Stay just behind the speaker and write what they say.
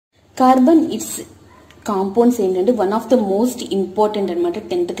Carbon it's compounds ఏంటంటే one of the most important అనమాట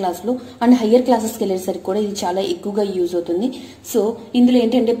 10th క్లాస్లో అండ్ హయ్యర్ క్లాసెస్కి వెళ్ళేసరికి కూడా ఇది చాలా ఎక్కువగా యూజ్ అవుతుంది. సో ఇందులో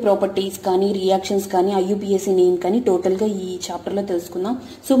ఏంటంటే ప్రాపర్టీస్ కానీ రియాక్షన్స్ కానీ ఐయుపిఎస్సి నేమ్ కానీ టోటల్గా ఈ చాప్టర్లో తెలుసుకుందాం.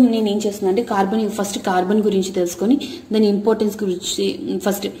 సో నేను ఏం చేస్తున్నా అంటే ఫస్ట్ కార్బన్ గురించి తెలుసుకొని దాని ఇంపార్టెన్స్ గురించి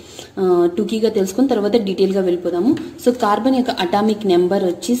ఫస్ట్ టూకీగా తెలుసుకొని తర్వాత డీటెయిల్గా వెళ్ళిపోదాము. సో కార్బన్ యొక్క అటామిక్ నెంబర్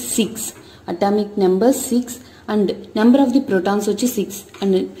వచ్చి 6, atomic number 6 and number of the protons వచ్చి 6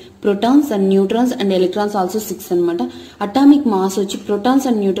 and protons and neutrons and electrons also 6 అన్నమాట. అటామిక్ మాస్ వచ్చి protons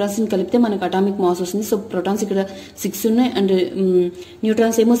and neutrons ని కలిపితే మనకు అటామిక్ మాస్ వస్తుంది. సో protons ఇక్కడ 6 ఉన్నాయి అండ్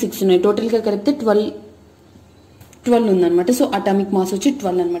న్యూట్రాన్స్ ఏమో 6 ఉన్నాయి. టోటల్ గా కలిపితే 12 ఉందన్నమాట. సో అటామిక్ మాస్ వచ్చి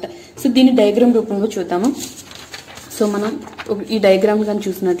 12 అనమాట. సో దీన్ని డయాగ్రామ్ రూపంలో చూద్దాము. సో మనం ఈ డయాగ్రామ్ కానీ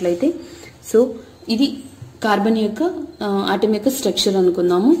చూసినట్లయితే సో ఇది కార్బన్ యొక్క ఆటమ్ యొక్క స్ట్రక్చర్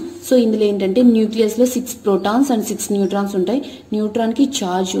అనుకుందాము. సో ఇందులో ఏంటంటే న్యూక్లియస్ లో 6 ప్రోటాన్స్ అండ్ 6 న్యూట్రాన్స్ ఉంటాయి. న్యూట్రాన్ కి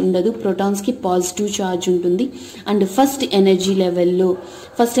ఛార్జ్ ఉండదు, ప్రోటాన్స్ కి పాజిటివ్ ఛార్జ్ ఉంటుంది. అండ్ ఫస్ట్ ఎనర్జీ లెవెల్లో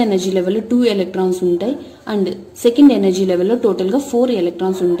 2 ఎలక్ట్రాన్స్ ఉంటాయి అండ్ సెకండ్ ఎనర్జీ లెవెల్లో టోటల్ గా 4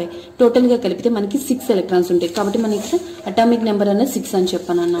 ఎలక్ట్రాన్స్ ఉంటాయి. టోటల్ గా కలిపితే మనకి 6 ఎలక్ట్రాన్స్ ఉంటాయి. కాబట్టి మనకి ఇక్కడ అటామిక్ నెంబర్ అనేది 6 అని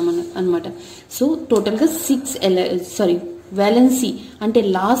చెప్పాను అన్నమాట. సో టోటల్ గా 6 వ్యాలెన్సీ అంటే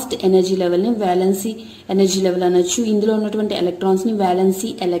లాస్ట్ ఎనర్జీ లెవెల్ ని వ్యాలెన్సీ ఎనర్జీ లెవెల్ అనొచ్చు. ఇందులో ఉన్నటువంటి ఎలక్ట్రాన్స్ ని వ్యాలెన్సీ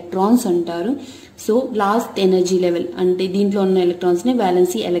ఎలక్ట్రాన్స్ అంటారు. సో లాస్ట్ ఎనర్జీ లెవెల్ అంటే దీంట్లో ఉన్న ఎలక్ట్రాన్స్ ని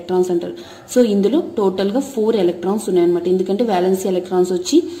వ్యాలెన్సీ ఎలక్ట్రాన్స్ అంటారు. సో ఇందులో టోటల్ గా 4 ఎలక్ట్రాన్స్ ఉన్నాయన్నమాట. ఎందుకంటే వ్యాలెన్సీ ఎలక్ట్రాన్స్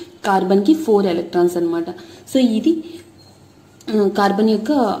వచ్చి కార్బన్ కి 4 ఎలక్ట్రాన్స్ అనమాట. సో ఇది కార్బన్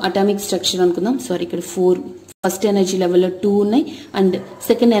యొక్క అటామిక్ స్ట్రక్చర్ అనుకుందాం. సారీ, ఇక్కడ 4 ఫస్ట్ ఎనర్జీ లెవెల్లో 2 ఉన్నాయి అండ్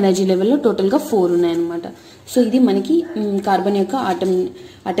సెకండ్ ఎనర్జీ లెవెల్లో టోటల్ గా 4 ఉన్నాయి అనమాట. సో ఇది మనకి కార్బన్ యొక్క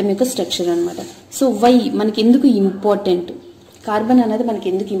ఆటమ్ యొక్క స్ట్రక్చర్ అనమాట. సో వై మనకి ఎందుకు ఇంపార్టెంట్, కార్బన్ అనేది మనకి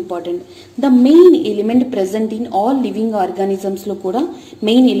ఎందుకు important? The main element present in all living organisms లో కూడా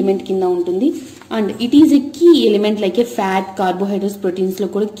మెయిన్ ఎలిమెంట్ కింద ఉంటుంది. And it is a key element like A fat, carbohydrates, proteins లో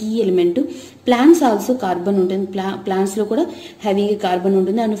కూడా key element. Plants also carbon ఉంటుంది. ప్లాంట్స్ లో కూడా హెవీగా కార్బన్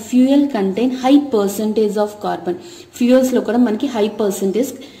ఉంటుంది. And fuel contain high percentage of carbon. Fuels లో కూడా మనకి హై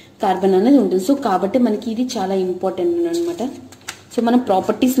పర్సంటేజ్ కార్బన్ అనేది ఉంటుంది. సో కాబట్టి మనకి ఇది చాలా ఇంపార్టెంట్ అనమాట. సో మనం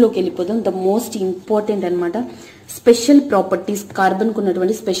ప్రాపర్టీస్ లోకి వెళ్ళిపోదాం. ద మోస్ట్ ఇంపార్టెంట్ అనమాట స్పెషల్ ప్రాపర్టీస్. కార్బన్ కు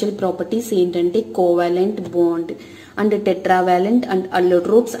ఉన్నటువంటి స్పెషల్ ప్రాపర్టీస్ ఏంటంటే covalent bond and tetravalent and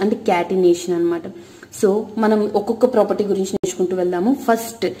అల్లోట్రోప్స్ and catenation అనమాట. సో మనం ఒక్కొక్క ప్రాపర్టీ గురించి నేర్చుకుంటూ వెళ్దాము.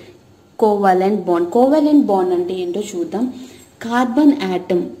 First covalent bond. Covalent bond అంటే ఏంటో చూద్దాం. కార్బన్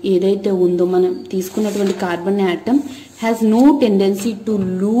యాటమ్ ఏదైతే ఉందో మనం తీసుకున్నటువంటి carbon atom has no tendency to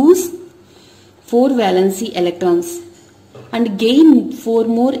lose 4 valency electrons and gain 4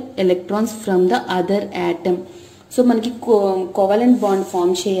 more electrons from the other atom. So మనకి కోవాలెంట్ బాండ్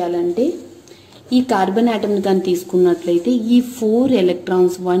ఫామ్ చేయాలంటే ఈ కార్బన్ యాటమ్ ని కానీ తీసుకున్నట్లయితే ఈ 4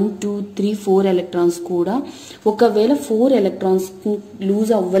 ఎలక్ట్రాన్స్ 1 2 3 4 ఎలక్ట్రాన్స్ కూడా ఒకవేళ 4 ఎలక్ట్రాన్స్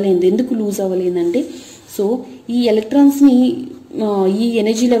లూజ్ అవ్వలేదు. ఎందుకు లూజ్ అవ్వలేదంటే సో ఈ ఎలక్ట్రాన్స్ ని ఈ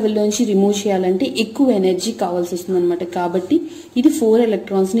ఎనర్జీ లెవెల్ నుంచి రిమూవ్ చేయాలంటే ఎక్కువ ఎనర్జీ కావాల్సి వస్తుంది అనమాట. కాబట్టి ఇది 4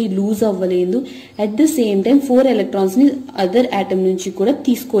 ఎలక్ట్రాన్స్ ని లూజ్ అవ్వలేదు. At the same time 4 electrons ని అదర్ ఆటమ్ నుంచి కూడా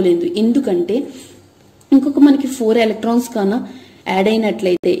తీసుకోలేదు. ఎందుకంటే ఇంకొక మనకి 4 ఎలక్ట్రాన్స్ కన్నా యాడ్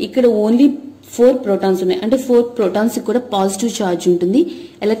అయినట్లయితే ఇక్కడ ఓన్లీ 4 ప్రోటాన్స్ ఉన్నాయి. అంటే 4 ప్రోటాన్స్ కి కూడా పాజిటివ్ ఛార్జ్ ఉంటుంది,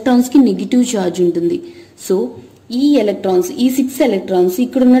 ఎలక్ట్రాన్స్ కి నెగిటివ్ ఛార్జ్ ఉంటుంది. సో ఈ ఎలక్ట్రాన్స్ ఈ 6 ఎలక్ట్రాన్స్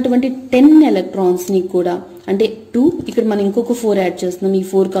ఇక్కడ ఉన్నటువంటి 10 ఎలక్ట్రాన్స్ ని కూడా అంటే 2 ఇక్కడ మనం ఇంకొక 4 యాడ్ చేస్తున్నాం ఈ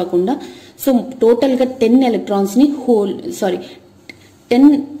 4 కాకుండా. సో టోటల్ గా 10 ఎలక్ట్రాన్స్ ని 10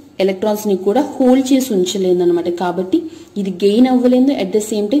 ఎలక్ట్రాన్స్ ని కూడా హోల్డ్ చేసి ఉంచలేదు అనమాట. కాబట్టి ఇది గెయిన్ అవ్వలేదు, at the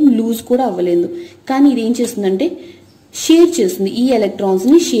same time loose కూడా అవ్వలేదు. కానీ ఇది ఏం చేస్తుందంటే షేర్ చేస్తుంది. ఈ ఎలక్ట్రాన్స్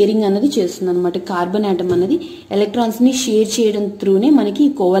ని షేరింగ్ అనేది చేస్తుంది అనమాట. కార్బన్ ఆటమ్ అనేది ఎలక్ట్రాన్స్ ని షేర్ చేయడం త్రూనే మనకి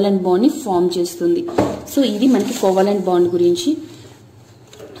కోవాలెంట్ బాండ్ ని ఫామ్ చేస్తుంది. సో ఇది మనకి కోవాలెంట్ బాండ్ గురించి.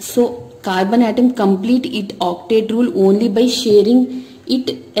 So carbon atom complete it octet rule only by sharing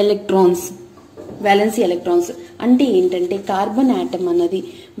it electrons, valency electrons. అంటే ఏంటంటే కార్బన్ ఆటమ్ అన్నది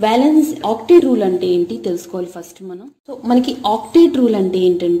వ్యాలెన్స్ ఆక్టేట్ రూల్ అంటే ఏంటి తెలుసుకోవాలి ఫస్ట్ మనం. సో మనకి ఆక్టేట్ రూల్ అంటే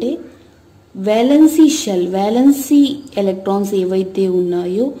ఏంటంటే వ్యాలెన్సీ షెల్, వ్యాలెన్సీ ఎలక్ట్రాన్స్ ఏవైతే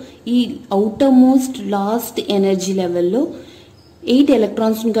ఉన్నాయో ఈ అవుటర్ మోస్ట్ లాస్ట్ ఎనర్జీ లెవెల్లో 8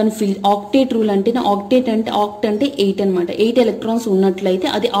 ఎలక్ట్రాన్స్ కానీ ఫిల్. ఆక్టేట్ రూల్ అంటే ఆక్టేట్ అంటే ఆక్ట్ అంటే 8 అనమాట. 8 ఎలక్ట్రాన్స్ ఉన్నట్లయితే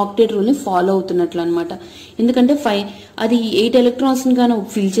అది ఆక్టేట్ రూల్ ని ఫాలో అవుతున్నట్లు అనమాట. ఎందుకంటే అది 8 ఎలక్ట్రాన్స్ గాను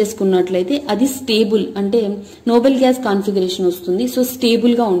ఫిల్ చేసుకున్నట్లయితే అది స్టేబుల్ అంటే నోబెల్ గ్యాస్ కాన్ఫిగరేషన్ వస్తుంది. సో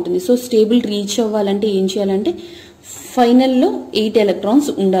స్టేబుల్ గా ఉంటుంది. సో స్టేబుల్ రీచ్ అవ్వాలంటే ఏం చేయాలంటే ఫైనల్లో 8 ఎలక్ట్రాన్స్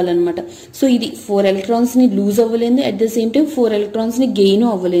ఉండాలన్నమాట. సో ఇది 4 ఎలక్ట్రాన్స్ ని లూజ్ అవ్వలేదు, at the same time 4 electrons ని గెయిన్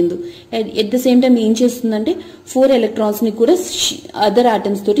అవ్వలేదు. అట్ ద సేమ్ టైం ఏం చేస్తుందంటే 4 ఎలక్ట్రాన్స్ ని కూడా అదర్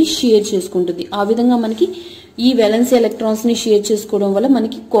ఆటమ్స్ తోటి షేర్ చేసుకుంటుంది. ఆ విధంగా మనకి ఈ వాలెన్స్ ఎలక్ట్రాన్స్ ని షేర్ చేసుకోవడం వల్ల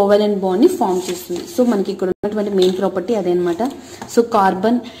మనకి కోవాలెంట్ బాండ్ ని ఫామ్ చేస్తుంది. సో మనకి ఇక్కడ ఉన్నటువంటి మెయిన్ ప్రాపర్టీ అదే అనమాట. So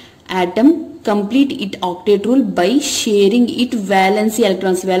carbon atom complete it octet rule by sharing it valency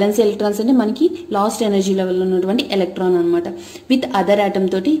electrons. Valency electrons అంటే మనకి లాస్ట్ ఎనర్జీ లెవెల్ లో ఉన్నటువంటి ఎలక్ట్రాన్ అన్నమాట. విత్ అదర్ ఆటమ్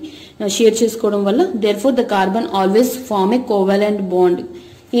తోటి షేర్ చేసుకోవడం వల్ల therefore the carbon always form a covalent bond.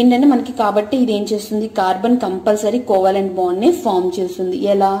 ఏంటంటే మనకి కాబట్టి ఇది ఏం చేస్తుంది, కార్బన్ కంపల్సరీ కోవాలెంట్ బాండ్ నే ఫామ్ చేస్తుంది.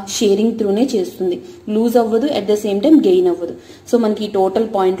 ఎలా, షేరింగ్ త్రూనే చేస్తుంది, లూజ్ అవ్వదు, at the same time gain అవ్వదు. సో మనకి టోటల్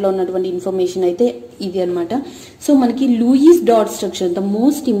పాయింట్ లో ఉన్నటువంటి ఇన్ఫర్మేషన్ అయితే ఇది అనమాట. సో మనకి Louis dot structure the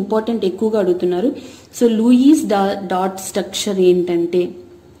most important ఎక్కువగా అడుగుతున్నారు. సో లూయిస్ డాట్ స్ట్రక్చర్ ఏంటంటే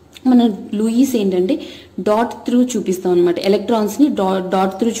మన లూయిస్ ఏంటంటే డాట్ త్రూ చూపిస్తాం అనమాట, ఎలక్ట్రాన్స్ ని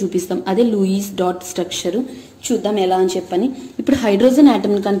డాట్ త్రూ చూపిస్తాం. అదే లూయిస్ డాట్ స్ట్రక్చర్. చూద్దాం ఎలా అని చెప్పని. ఇప్పుడు హైడ్రోజన్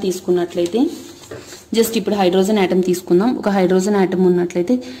ఆటమ్ కానీ తీసుకున్నట్లయితే, జస్ట్ ఇప్పుడు హైడ్రోజన్ ఆటమ్ తీసుకుందాం. ఒక హైడ్రోజన్ ఆటమ్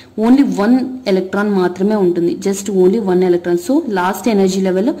ఉన్నట్లయితే ఓన్లీ 1 ఎలక్ట్రాన్ మాత్రమే ఉంటుంది, just only 1 electron. So last energy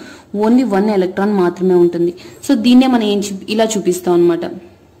లెవెల్లో ఓన్లీ 1 ఎలక్ట్రాన్ మాత్రమే ఉంటుంది. సో దీన్నే మనం ఇలా చూపిస్తాం అనమాట,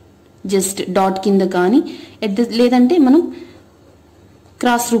 జస్ట్ డాట్ కింద కానీ లేదంటే మనం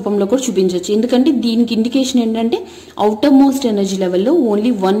క్రాస్ రూపంలో కూడా చూపించవచ్చు. ఎందుకంటే దీనికి ఇండికేషన్ ఏంటంటే అవుటర్ మోస్ట్ ఎనర్జీ లెవెల్లో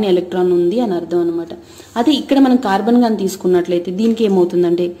ఓన్లీ 1 ఎలక్ట్రాన్ ఉంది అని అర్థం అనమాట. అదే ఇక్కడ మనం కార్బన్ గాని తీసుకున్నట్లయితే దీనికి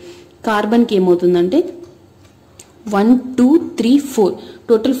ఏమవుతుందంటే, కార్బన్ కి ఏమవుతుందంటే 1 2 3 4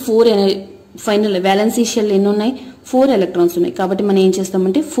 టోటల్ 4 ఫైనల్ వ్యాలెన్సీ షెల్ ఎన్ని ఉన్నాయి, 4 ఎలక్ట్రాన్స్ ఉన్నాయి. కాబట్టి మనం ఏం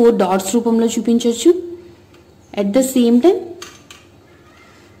చేస్తామంటే 4 డాట్స్ రూపంలో చూపించవచ్చు, at the same time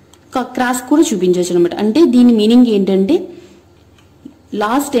cross కూడా చూపించవచ్చు అనమాట. అంటే దీని మీనింగ్ ఏంటంటే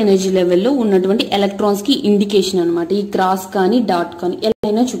లాస్ట్ ఎనర్జీ లెవెల్లో ఉన్నటువంటి ఎలక్ట్రాన్స్ కి ఇండికేషన్ అనమాట. ఈ క్రాస్ కానీ డాట్ కానీ ఎలా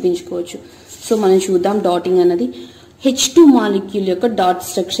అయినా చూపించుకోవచ్చు. సో మనం చూద్దాం డాటింగ్ అన్నది. H2 మాలిక్యూల్ యొక్క డాట్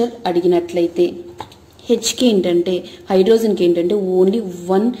స్ట్రక్చర్ అడిగినట్లయితే H కి ఏంటంటే, హైడ్రోజన్ కి ఏంటంటే ఓన్లీ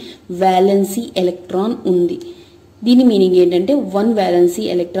 1 వ్యాలెన్సీ ఎలక్ట్రాన్ ఉంది. దీని మీనింగ్ ఏంటంటే 1 వ్యాలెన్సీ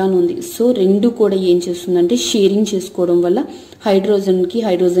ఎలక్ట్రాన్ ఉంది. సో రెండు కూడా ఏం చేస్తుందంటే షేరింగ్ చేసుకోవడం వల్ల హైడ్రోజన్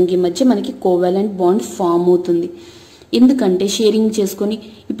కి మధ్య మనకి కోవాలెంట్ బాండ్ ఫామ్ అవుతుంది. ఎందుకంటే షేరింగ్ చేసుకొని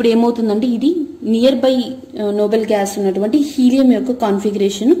ఇప్పుడు ఏమవుతుందంటే ఇది నియర్ బై నోబెల్ గ్యాస్ ఉన్నటువంటి హీలియం యొక్క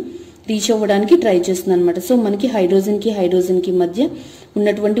కాన్ఫిగరేషన్ రీచ్ అవ్వడానికి ట్రై చేస్తుంది అనమాట. సో మనకి హైడ్రోజన్ కి మధ్య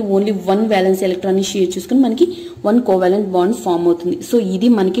ఉన్నటువంటి ఓన్లీ 1 వ్యాలెన్స్ ఎలక్ట్రాన్ ని షేర్ చేసుకుని మనకి 1 కోవాలెంట్ బాండ్ ఫామ్ అవుతుంది. సో ఇది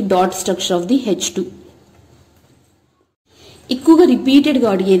మనకి dot structure of the H2. ఎక్కువగా రిపీటెడ్ గా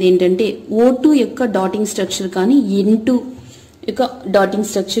అడిగేది ఏంటంటే O2 యొక్క డాటింగ్ స్ట్రక్చర్ కానీ N2 యొక్క డాటింగ్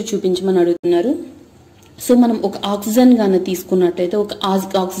స్ట్రక్చర్ చూపించమని అడుగుతున్నారు. సో మనం ఒక ఆక్సిజన్ గాని తీసుకున్నట్లయితే, ఒక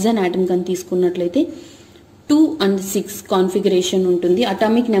ఆక్సిజన్ ఆటమ్ గాని తీసుకున్నట్లయితే 2 and 6 కాన్ఫిగరేషన్ ఉంటుంది.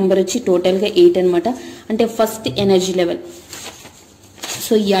 అటామిక్ నెంబర్ వచ్చి టోటల్ గా 8 అనమాట. అంటే ఫస్ట్ ఎనర్జీ లెవెల్.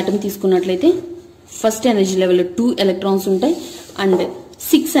 సో ఈ ఆటమ్ తీసుకున్నట్లయితే ఫస్ట్ ఎనర్జీ లెవెల్ 2 ఎలక్ట్రాన్స్ ఉంటాయి. అండ్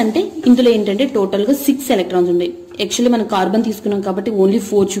 6 అంటే ఇందులో ఏంటంటే టోటల్ గా 6 ఎలక్ట్రాన్స్ ఉంటాయి. యాక్చువల్లీ మనం కార్బన్ తీసుకున్నాం కాబట్టి ఓన్లీ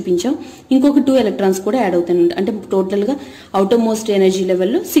 4 చూపించాం, ఇంకొక 2 ఎలక్ట్రాన్స్ కూడా యాడ్ అవుతాయి. అంటే టోటల్ గా అవుటర్ మోస్ట్ ఎనర్జీ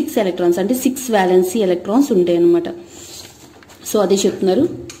లెవెల్లో 6 ఎలక్ట్రాన్స్ అంటే 6 వ్యాలెన్సీ ఎలక్ట్రాన్స్ ఉంటాయి అనమాట. సో అదే చెప్తున్నారు,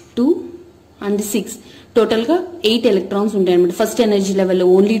 2 and 6 టోటల్ గా 8 ఎలక్ట్రాన్స్ ఉంటాయి అనమాట. ఫస్ట్ ఎనర్జీ లెవెల్లో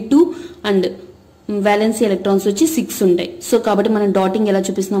ఓన్లీ 2 అండ్ వ్యాలెన్సీ ఎలక్ట్రాన్స్ వచ్చి 6 ఉంటాయి. సో కాబట్టి మనం డాటింగ్ ఎలా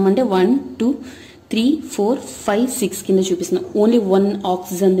చూపిస్తున్నాం అంటే 1 2 3 4 5 6 కింద చూపిస్తున్నాం. ఓన్లీ 1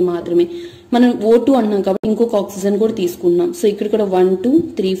 ఆక్సిజన్ మాత్రమే. మనం O2 అన్నాం కాబట్టి ఇంకొక ఆక్సిజన్ కూడా తీసుకుంటున్నాం. సో ఇక్కడ కూడా 1 2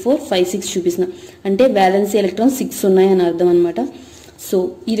 3 4 5 6 చూపిస్తున్నాం. అంటే వ్యాలెన్సీ ఎలక్ట్రాన్స్ 6 ఉన్నాయి అని అర్థం అనమాట. సో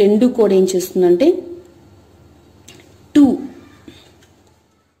ఈ రెండు కూడా ఏం చేస్తుందంటే 2.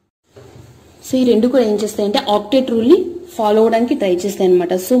 సో ఈ రెండు కూడా ఏం చేస్తాయంటే ఆక్టేట్ రూల్ ని ఫాలో అవడానికి ట్రై చేస్తాయి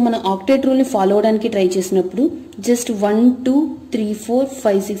అనమాట. సో మనం ఆక్టేట్ రూల్ ని ఫాలో అవడానికి ట్రై చేసినప్పుడు జస్ట్ 1 2 3 4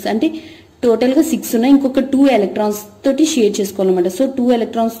 5 6 అంటే టోటల్ గా 6 ఉన్నాయి. ఇంకొక 2 ఎలక్ట్రాన్స్ తోటి షేర్ చేసుకోవాలన్నమాట. సో 2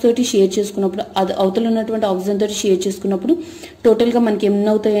 ఎలక్ట్రాన్స్ తోటి షేర్ చేసుకున్నప్పుడు అది అవతల ఉన్నటువంటి ఆక్సిజన్ తోటి షేర్ చేసుకున్నప్పుడు టోటల్ గా మనకి ఎన్ని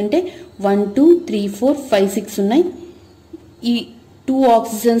అవుతాయి అంటే 1 2 3 4 5 6 ఉన్నాయి. ఈ 2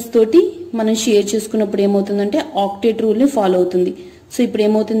 ఆక్సిజన్స్ తోటి మనం షేర్ చేసుకున్నప్పుడు ఏమవుతుందంటే ఆక్టేట్ రూల్ ని ఫాలో అవుతుంది. సో ఇప్పుడు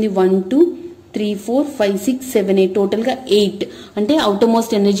ఏమవుతుంది 1 2 3 4 5 6 7 8 టోటల్ గా 8 అంటే అవుటర్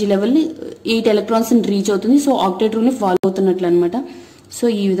మోస్ట్ ఎనర్జీ లెవెల్ ని 8 ఎలక్ట్రాన్స్ రీచ్ అవుతుంది. సో ఆక్టేట్ రూల్ ని ఫాలో అవుతున్నట్లు అనమాట. సో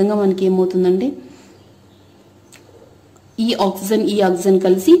ఈ విధంగా మనకి ఏమవుతుందంటే ఈ ఆక్సిజన్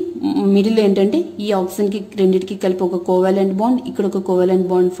కలిసి మిడిల్ ఏంటంటే ఈ ఆక్సిజన్ కి రెండింటికి కలిపి ఒక కోవాలెంట్ బాండ్, ఇక్కడ ఒక కోవాలెంట్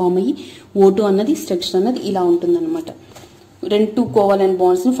బాండ్ ఫామ్ అయ్యి O2 అన్నది స్ట్రక్చర్ అన్నది ఇలా ఉంటుంది అనమాట. 2 కోవాలెంట్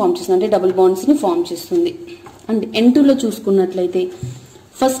బాండ్స్ ని ఫామ్ చేస్తుంది, అంటే డబుల్ బాండ్స్ ని ఫామ్ చేస్తుంది. అండ్ N2 లో చూసుకున్నట్లయితే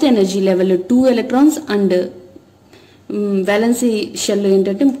first energy level 2 electrons and valency shell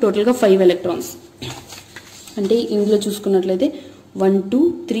ఏంటంటే టోటల్గా 5 ఎలక్ట్రాన్స్. అంటే ఇందులో చూసుకున్నట్లయితే 1 2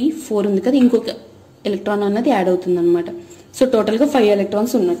 3 4 ఉంది కదా, ఇంకొక ఎలక్ట్రాన్ అన్నది యాడ్ అవుతుంది అనమాట. సో టోటల్గా 5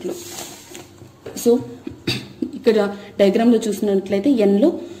 ఎలక్ట్రాన్స్ ఉన్నట్లు. సో ఇక్కడ డయాగ్రామ్లో చూసినట్లయితే ఎన్లో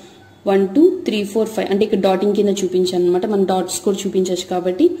 1 2 3 4 5 అంటే ఇక్కడ డాటింగ్ కింద చూపించాను అనమాట. మనం డాట్స్ కూడా చూపించవచ్చు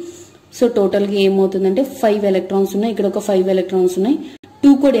కాబట్టి. సో టోటల్గా ఏమవుతుందంటే 5 ఎలక్ట్రాన్స్ ఉన్నాయి, ఇక్కడ ఒక 5 ఎలక్ట్రాన్స్ ఉన్నాయి.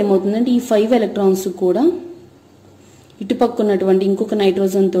 2 కూడా ఏమవుతుందంటే ఈ 5 ఎలక్ట్రాన్స్ కూడా ఇటుపక్క ఉన్నటువంటి ఇంకొక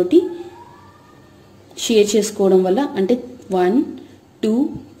నైట్రోజన్ తోటి షేర్ చేసుకోవడం వల్ల అంటే 1 2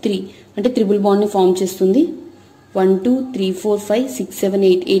 3 అంటే ట్రిపుల్ బాండ్ ని ఫామ్ చేస్తుంది. 1 2 3 4 5 6 7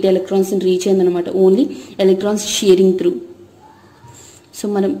 8 ఎలక్ట్రాన్స్ రీచ్ అయిందనమాట, only electrons sharing through. So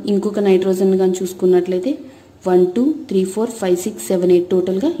మనం ఇంకొక నైట్రోజన్ కానీ చూసుకున్నట్లయితే 1 2 3 4 5 6 7 8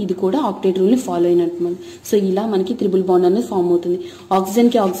 టోటల్గా ఇది కూడా ఆక్టేట్ రూల్ ని ఫాలో అయినట్టు. సో ఇలా మనకి ట్రిపుల్ బాండ్ అనేది ఫామ్ అవుతుంది.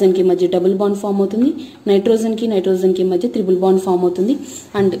 ఆక్సిజన్ కి మధ్య డబుల్ బాండ్ ఫామ్ అవుతుంది, నైట్రోజన్ కి మధ్య ట్రిపుల్ బాండ్ ఫామ్ అవుతుంది.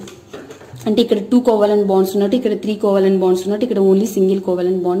 అండ్ అంటే ఇక్కడ 2 కోవాలెంట్ బాండ్స్ ఉన్నట్టు, ఇక్కడ 3 కోవాలెంట్ బాండ్స్ ఉన్నట్టు, ఇక్కడ ఓన్లీ సింగిల్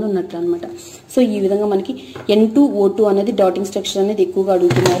కోవాలెంట్ బాండ్ ఉన్నట్లు అనమాట. సో ఈ విధంగా మనకి N2 O2 అనేది డాటింగ్ స్ట్రక్చర్ అనేది ఎక్కువగా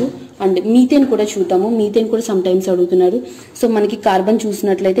అడుగుతున్నారు. అండ్ మీథేన్ కూడా చూద్దాము, మీథేన్ కూడా సమ్ టైమ్స్ అడుగుతున్నారు. సో మనకి కార్బన్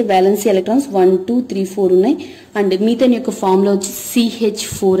చూసినట్లయితే వ్యాలెన్సీ ఎలక్ట్రాన్స్ 1 2 3 4 ఉన్నాయి. అండ్ మీథేన్ యొక్క ఫార్ములా వచ్చి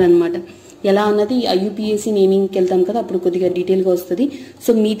CH4 అనమాట. ఎలా అన్నది IUPAC నేమింగ్కి వెళ్తాం కదా, అప్పుడు కొద్దిగా డీటెయిల్గా వస్తుంది.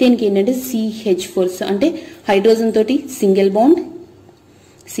 సో మీథేన్కి ఏంటంటే CH4 అంటే హైడ్రోజన్ తోటి single bond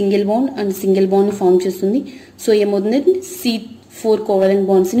and single bond ని ఫామ్ చేస్తుంది. సో ఏమవుతుంది C4 కోవాలెంట్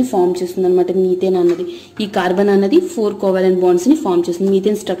బాండ్స్ ని ఫామ్ చేస్తుంది అనమాట మీథేన్ అన్నది. ఈ కార్బన్ అన్నది 4 కోవాలెంట్ బాండ్స్ ని ఫామ్ చేస్తుంది.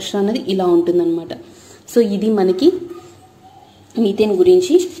 మీథేన్ స్ట్రక్చర్ అన్నది ఇలా ఉంటుంది అనమాట. సో ఇది మనకి మీథేన్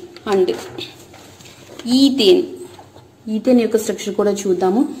గురించి. అండ్ ఈథేన్ యొక్క స్ట్రక్చర్ కూడా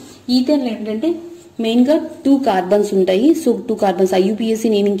చూద్దాము. ఈథేన్ ఏంటంటే మెయిన్ గా 2 కార్బన్స్ ఉంటాయి. సో 2 కార్బన్స్ IUPAC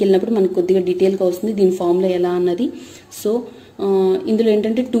నేమింగ్కి వెళ్ళినప్పుడు మనకు కొద్దిగా డీటెయిల్ గా వస్తుంది దీని ఫార్ములా ఎలా అన్నది. సో ఇందులో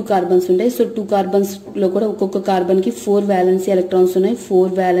ఏంటంటే 2 కార్బన్స్ ఉంటాయి. సో 2 కార్బన్స్ లో కూడా ఒక్కొక్క కార్బన్ కి 4 వ్యాలెన్సీ ఎలక్ట్రాన్స్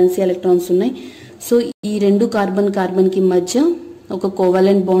ఉన్నాయి. సో ఈ 2 కార్బన్ కి మధ్య ఒక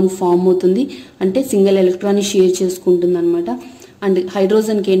కోవాలెంట్ బాండ్ ఫామ్ అవుతుంది, అంటే సింగిల్ ఎలక్ట్రాన్ ని షేర్ చేసుకుంటుంది అనమాట. అండ్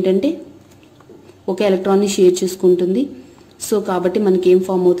హైడ్రోజన్ కి ఏంటంటే ఒక ఎలక్ట్రాన్ ని షేర్ చేసుకుంటుంది. సో కాబట్టి మనకి ఏం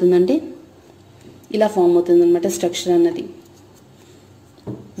ఫామ్ అవుతుందంటే ఇలా ఫామ్ అవుతుంది అనమాట స్ట్రక్చర్ అన్నది.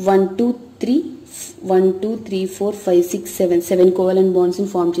 1 2 3 4 5 6 7 కోవాలెంట్ బాండ్స్ ని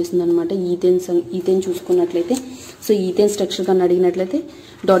ఫామ్ చేస్తుంది అనమాట ఈథేన్ చూసుకున్నట్లయితే. సో ఈథేన్ స్ట్రక్చర్ కానీ అడిగినట్లయితే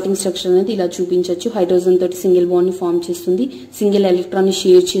డాటింగ్ స్ట్రక్చర్ అనేది ఇలా చూపించవచ్చు. హైడ్రోజన్ తోటి సింగిల్ బాండ్ ని ఫామ్ చేస్తుంది, సింగిల్ ఎలక్ట్రాన్ ని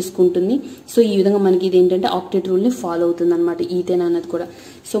షేర్ చేసుకుంటుంది. సో ఈ విధంగా మనకి ఇది ఏంటంటే ఆక్టేట్ రూల్ ని ఫాలో అవుతుంది అనమాట ఈథేన్ అన్నది కూడా.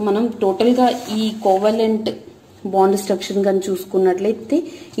 సో మనం టోటల్ గా ఈ కోవాలెంట్ బాండ్ స్ట్రక్చర్ కానీ చూసుకున్నట్లయితే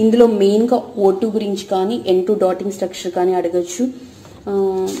ఇందులో మెయిన్ గా O2 గురించి కానీ N2 డాటింగ్ స్ట్రక్చర్ కానీ అడగచ్చు.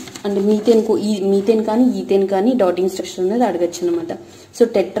 అండ్ మీథేన్ కానీ ఈథేన్ కానీ డాటింగ్ స్ట్రక్చర్ అనేది అడగచ్చు అనమాట. సో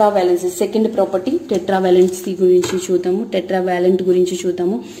టెట్రావాలెన్సీ సెకండ్ ప్రాపర్టీ టెట్రావాలెన్సీ గురించి చూద్దాము. టెట్రావాలెంట్ గురించి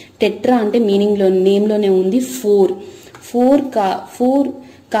చూద్దాము. టెట్రా అంటే మీనింగ్ లో నేమ్ లోనే ఉంది 4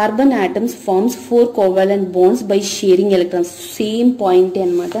 carbon atoms forms 4 covalent bonds by sharing electrons. Same point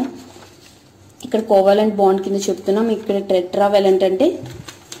అనమాట. ఇక్కడ కోవాలెంట్ బాండ్ కింద చెప్తున్నాం. ఇక్కడ టెట్రావాలెంట్ అంటే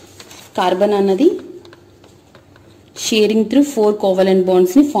కార్బన్ అన్నది షేరింగ్ త్రూ 4 కోవాలెంట్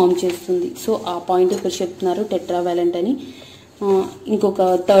బాండ్స్ ని ఫామ్ చేస్తుంది. సో ఆ పాయింట్ ఇక్కడ చెప్తున్నారు టెట్రావాలెంట్ అని. ఇంకొక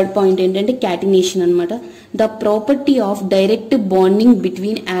థర్డ్ పాయింట్ ఏంటంటే క్యాటినేషన్ అనమాట. The property of direct bonding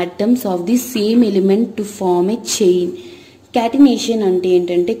between atoms of the same element to form a chain. Catenation అంటే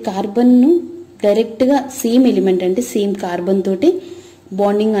ఏంటంటే కార్బన్ ను డైరెక్ట్ గా సేమ్ ఎలిమెంట్ అంటే సేమ్ కార్బన్ తోటి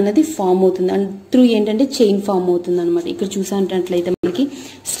బాండింగ్ అనేది ఫామ్ అవుతుంది అండ్ త్రూ ఏంటంటే చైన్ ఫామ్ అవుతుంది అనమాట. ఇక్కడ చూసినట్లయితే మనకి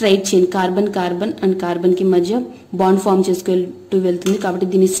straight chain carbon and carbon కి మధ్య బాండ్ ఫామ్ చేసుకుంటూ వెళ్తుంది కాబట్టి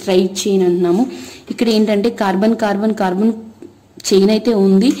దీన్ని స్ట్రైట్ చైన్ అంటున్నాము. ఇక్కడ ఏంటంటే కార్బన్ చైన్ అయితే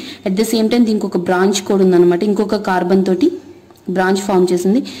ఉంది, అట్ ద సేమ్ టైం దీనికి ఒక బ్రాంచ్ కూడా ఉందన్నమాట. ఇంకొక కార్బన్ తోటి బ్రాంచ్ ఫామ్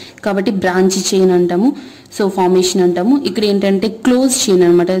చేసింది కాబట్టి బ్రాంచ్ చైన్ అంటాము. సో ఫార్మేషన్ అంటాము. ఇక్కడ ఏంటంటే క్లోజ్ చైన్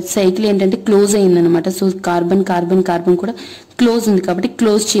అనమాట. సైకిల్ ఏంటంటే క్లోజ్ అయిందనమాట. సో కార్బన్ కూడా క్లోజ్ ఉంది కాబట్టి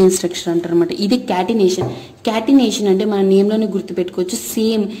క్లోజ్ చైన్ స్ట్రక్చర్ అంటారు అనమాట. ఇది క్యాటినేషన్ అంటే మన నేమ్ లోనే గుర్తుపెట్టుకోవచ్చు.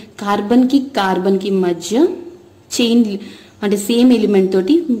 సేమ్ కార్బన్ కి మధ్య చైన్ అంటే సేమ్ ఎలిమెంట్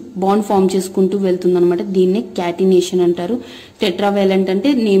తోటి బాండ్ ఫామ్ చేసుకుంటూ వెళ్తుంది అనమాట. దీన్నే క్యాటినేషన్ అంటారు. టెట్రావాలెంట్ అంటే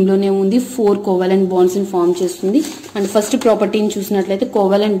నేమ్ లోనే ఉంది 4 కోవాలెంట్ బాండ్స్ ని ఫామ్ చేస్తుంది. అండ్ ఫస్ట్ ప్రాపర్టీని చూసినట్లయితే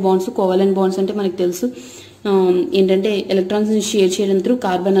కోవాలెంట్ బాండ్స్ అంటే మనకు తెలుసు ఏంటంటే ఎలక్ట్రాన్స్ ని షేర్ చేయడం త్రూ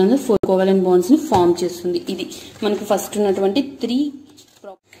కార్బన్ అనేది 4 కోవాలెంట్ బాండ్స్ ని ఫామ్ చేస్తుంది. ఇది మనకు ఫస్ట్ ఉన్నటువంటి 3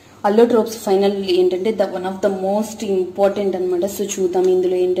 అల్లోట్రోప్స్ ఫైనల్ ఏంటంటే one of the most important అనమాట. సో చూద్దాం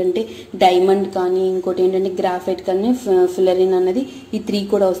ఇందులో ఏంటంటే డైమండ్ కానీ ఇంకోటి ఏంటంటే గ్రాఫైట్ కానీ ఫిల్లరిన్ అన్నది ఈ 3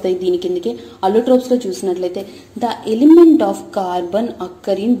 కూడా వస్తాయి దీని కిందకి. అల్లోట్రోప్స్ లో చూసినట్లయితే the element of carbon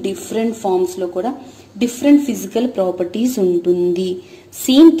అక్కర్ in different forms లో కూడా డిఫరెంట్ ఫిజికల్ ప్రాపర్టీస్ ఉంటుంది.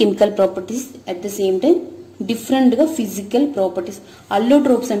 Same chemical properties at the same time different గా ఫిజికల్ ప్రాపర్టీస్.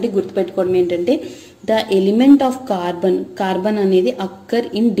 అల్లోట్రోప్స్ అంటే గుర్తుపెట్టుకోవడం ఏంటంటే ద ఎలిమెంట్ ఆఫ్ కార్బన్ అనేది అక్కర్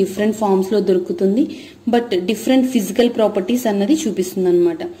ఇన్ డిఫరెంట్ ఫార్మ్స్ లో దొరుకుతుంది, బట్ డిఫరెంట్ ఫిజికల్ ప్రాపర్టీస్ అన్నది చూపిస్తుంది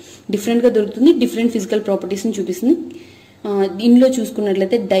అనమాట. డిఫరెంట్ గా దొరుకుతుంది, డిఫరెంట్ ఫిజికల్ ప్రాపర్టీస్ ని చూపిస్తుంది. దీనిలో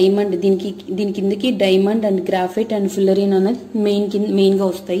చూసుకున్నట్లయితే డైమండ్ దీని కిందకి డైమండ్ అండ్ గ్రాఫైట్ అండ్ ఫిల్లరిన్ అనేది మెయిన్ గా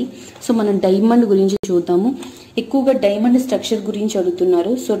వస్తాయి. సో మనం డైమండ్ గురించి చూద్దాము. ఎక్కువగా డైమండ్ స్ట్రక్చర్ గురించి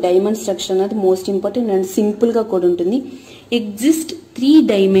అడుగుతున్నారు. సో డైమండ్ స్ట్రక్చర్ అనేది మోస్ట్ ఇంపార్టెంట్ అండ్ సింపుల్ గా కూడా ఉంటుంది. Exist 3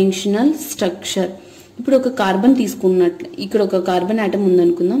 dimensional structure. ఇప్పుడు ఒక కార్బన్ తీసుకున్నట్లు ఇక్కడ ఒక కార్బన్ ఆటమ్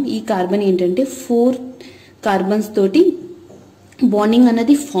ఉందనుకుందాం. ఈ కార్బన్ ఏంటంటే 4 కార్బన్స్ తోటి బాండింగ్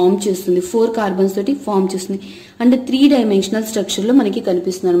అనేది ఫామ్ చేస్తుంది. 4 కార్బన్స్ తోటి ఫామ్ చేస్తుంది అండ్ 3 డైమెన్షనల్ స్ట్రక్చర్ లో మనకి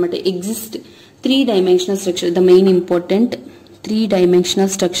కనిపిస్తుంది అనమాట. Exist 3 dimensional structure, the main important 3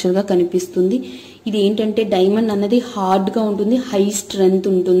 dimensional structure గా కనిపిస్తుంది. ఇది ఏంటంటే డైమండ్ అన్నది హార్డ్ గా ఉంటుంది, హై స్ట్రెంగ్త్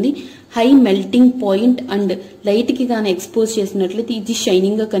ఉంటుంది, high melting point and light కి గానీ ఎక్స్పోజ్ చేసినట్లయితే ఇది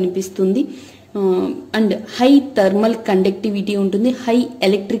షైనింగ్ గా కనిపిస్తుంది. అండ్ హై థర్మల్ కండక్టివిటీ ఉంటుంది, హై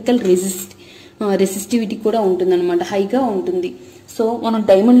ఎలక్ట్రికల్ రెసిస్టివిటీ కూడా ఉంటుంది అనమాట, హైగా ఉంటుంది. సో మనం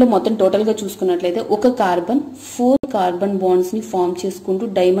డైమండ్ లో మొత్తం టోటల్ గా చూసుకున్నట్లయితే ఒక కార్బన్ 4 కార్బన్ బాండ్స్ ని ఫామ్ చేసుకుంటూ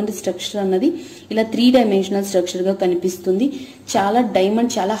డైమండ్ స్ట్రక్చర్ అన్నది ఇలా 3 డైమెన్షనల్ స్ట్రక్చర్ గా కనిపిస్తుంది.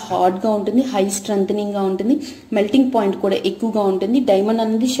 డైమండ్ చాలా హార్డ్ గా ఉంటుంది, హై స్ట్రెంథనింగ్ గా ఉంటుంది, మెల్టింగ్ పాయింట్ కూడా ఎక్కువగా ఉంటుంది, డైమండ్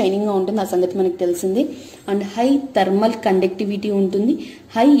అనేది షైనింగ్ గా ఉంటుంది, ఆ సంగతి మనకు తెలిసిందే. అండ్ హై థర్మల్ కండక్టివిటీ ఉంటుంది,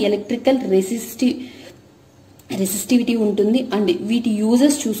 హై ఎలక్ట్రికల్ రెసిస్టివిటీ ఉంటుంది. అండ్ వీటి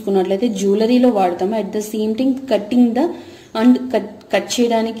యూజెస్ చూసుకున్నట్లయితే జ్యువెలరీలో వాడతాము. At the same time cutting and cut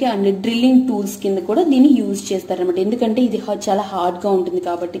చేయడానికి అండ్ డ్రిల్లింగ్ టూల్స్ కింద కూడా దీన్ని యూజ్ చేస్తారనమాట, ఎందుకంటే ఇది చాలా హార్డ్ గా ఉంటుంది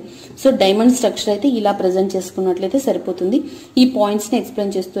కాబట్టి. సో డైమండ్ స్ట్రక్చర్ అయితే ఇలా ప్రెజెంట్ చేసుకున్నట్లయితే సరిపోతుంది. ఈ పాయింట్స్ ని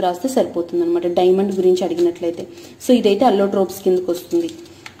ఎక్స్ప్లెయిన్ చేస్తూ రాస్తే సరిపోతుంది అనమాట డైమండ్ గురించి అడిగినట్లయితే. సో ఇదైతే అల్లోట్రోప్స్ కిందకి వస్తుంది.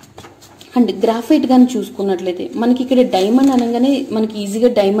 అండ్ గ్రాఫైట్ గాని చూసుకున్నట్లయితే మనకి ఇక్కడ డైమండ్ అనగానే మనకి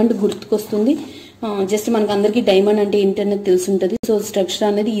ఈజీగా డైమండ్ గుర్తుకొస్తుంది. జస్ట్ మనకి అందరికి డైమండ్ అంటే ఏంటనేది తెలుసుంటది. సో స్ట్రక్చర్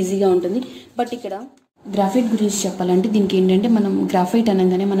అనేది ఈజీగా ఉంటుంది. బట్ ఇక్కడ గ్రాఫైట్ గురించి చెప్పాలంటే దీనికి ఏంటంటే మనం గ్రాఫైట్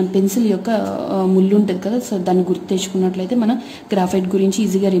అనగానే మనం పెన్సిల్ యొక్క ముళ్ళు ఉంటుంది కదా, సో దాన్ని గుర్తు తెచ్చుకున్నట్లయితే మనం గ్రాఫైట్ గురించి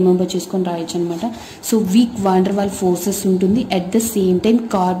ఈజీగా రిమెంబర్ చేసుకొని రాయొచ్చు అనమాట. సో వీక్ వాండర్ వాల్ ఫోర్సెస్ ఉంటుంది. At the same time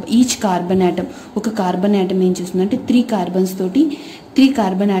each carbon atom, ఒక కార్బన్ ఆటమ్ ఏం చేస్తుందంటే 3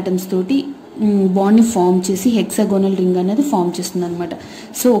 కార్బన్ ఆటమ్స్ తోటి బాండ్ ని ఫామ్ చేసి హెక్సాగోనల్ రింగ్ అనేది ఫామ్ చేస్తుంది అనమాట.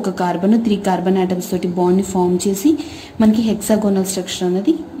 సో ఒక కార్బన్ 3 కార్బన్ ఆటమ్స్ తోటి బాండ్ ని ఫామ్ చేసి మనకి హెక్సాగోనల్ స్ట్రక్చర్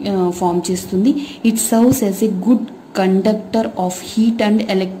అనేది ఫామ్ చేస్తుంది. It serves as a good conductor of heat and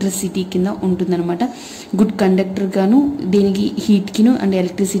electricity కింద ఉంటుంది అనమాట. గుడ్ కండక్టర్ గాను దీనికి హీట్ కిను అండ్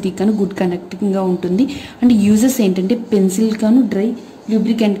ఎలక్ట్రిసిటీ గాను గుడ్ కండక్టింగ్ గా ఉంటుంది. అండ్ యూజెస్ ఏంటంటే పెన్సిల్ గాను డ్రై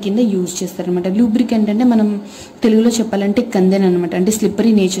లూబ్రికెంట్ కింద యూజ్ చేస్తారనమాట. లూబ్రికెంట్ అంటే మనం తెలుగులో చెప్పాలంటే కందెన్ అనమాట, అంటే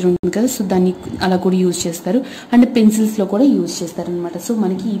స్లిప్పరీ నేచర్ ఉంటుంది కదా, సో దాన్ని అలా కూడా యూజ్ చేస్తారు. అండ్ పెన్సిల్స్ లో కూడా యూజ్ చేస్తారనమాట. సో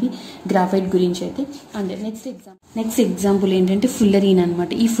మనకి ఇది గ్రాఫైట్ గురించి అయితే. అండ్ నెక్స్ట్ ఎగ్జాంపుల్ ఏంటంటే ఫుల్లరిన్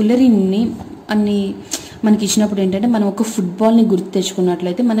అనమాట. ఈ ఫుల్లరిన్ ని మనకి ఇచ్చినప్పుడు ఏంటంటే మనం ఒక ఫుట్బాల్ ని గుర్తు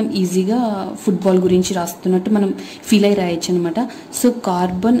తెచ్చుకున్నట్లయితే మనం ఈజీగా ఫుట్బాల్ గురించి రాస్తున్నట్టు మనం ఫీల్ అయి రాయొచ్చు అనమాట. So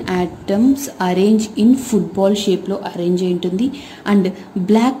carbon atoms arrange in football shape లో అరేంజ్ అయి ఉంటుంది. అండ్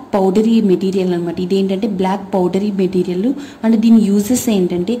బ్లాక్ పౌడరీ మెటీరియల్ అనమాట. ఇదేంటంటే బ్లాక్ పౌడరీ మెటీరియల్. అండ్ దీని యూజెస్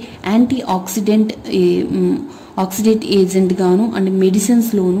ఏంటంటే యాంటీ ఆక్సిడేట్ ఏజెంట్ గాను and medicines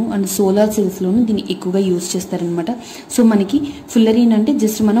loan and solar cells లోను దీన్ని ఎక్కువగా యూజ్ చేస్తారనమాట. సో మనకి ఫుల్లరిన్ అంటే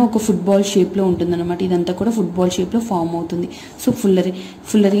జస్ట్ మనం ఒక ఫుట్బాల్ షేప్ లో ఉంటుంది అనమాట. ఇదంతా కూడా ఫుట్బాల్ షేప్ లో ఫామ్ అవుతుంది. సో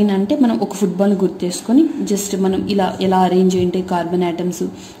ఫుల్లరిన్ అంటే మనం ఒక ఫుట్బాల్ ని గుర్తు చేసుకొని జస్ట్ మనం ఎలా అరేంజ్ అయ్యి కార్బన్ ఆటమ్స్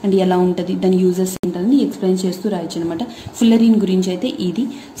అండ్ ఎలా ఉంటది, దాని యూజెస్ ఏంటని ఎక్స్ప్లెయిన్ చేస్తూ రాయొచ్చు అనమాట. ఫుల్లరిన్ గురించి అయితే ఇది.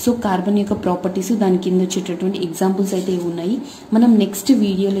 సో కార్బన్ యొక్క ప్రాపర్టీస్ దాని కింద వచ్చేటటువంటి ఎగ్జాంపుల్స్ అయితే ఉన్నాయి. మనం నెక్స్ట్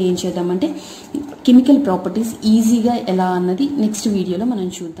వీడియోలో ఏం చేద్దామంటే కెమికల్ ప్రాపర్టీస్ ఈజీగా ఎలా అన్నది నెక్స్ట్ వీడియోలో మనం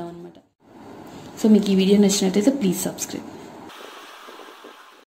చూద్దాం అనమాట. సో మీకు ఈ వీడియో నచ్చినట్లయితే ప్లీజ్ సబ్స్క్రైబ్.